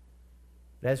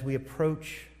 That as we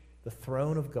approach the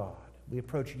throne of God, we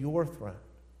approach your throne,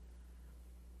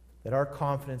 that our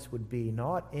confidence would be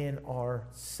not in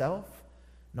ourself,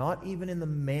 not even in the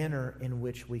manner in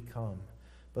which we come,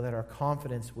 but that our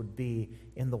confidence would be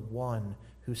in the one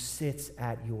who sits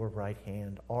at your right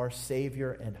hand, our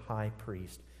Savior and High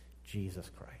Priest, Jesus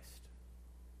Christ.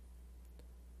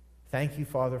 Thank you,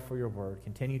 Father, for your word.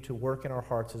 Continue to work in our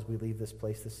hearts as we leave this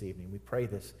place this evening. We pray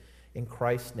this in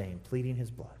Christ's name, pleading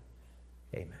his blood.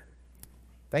 Amen.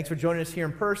 Thanks for joining us here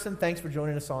in person. Thanks for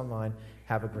joining us online.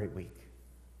 Have a great week.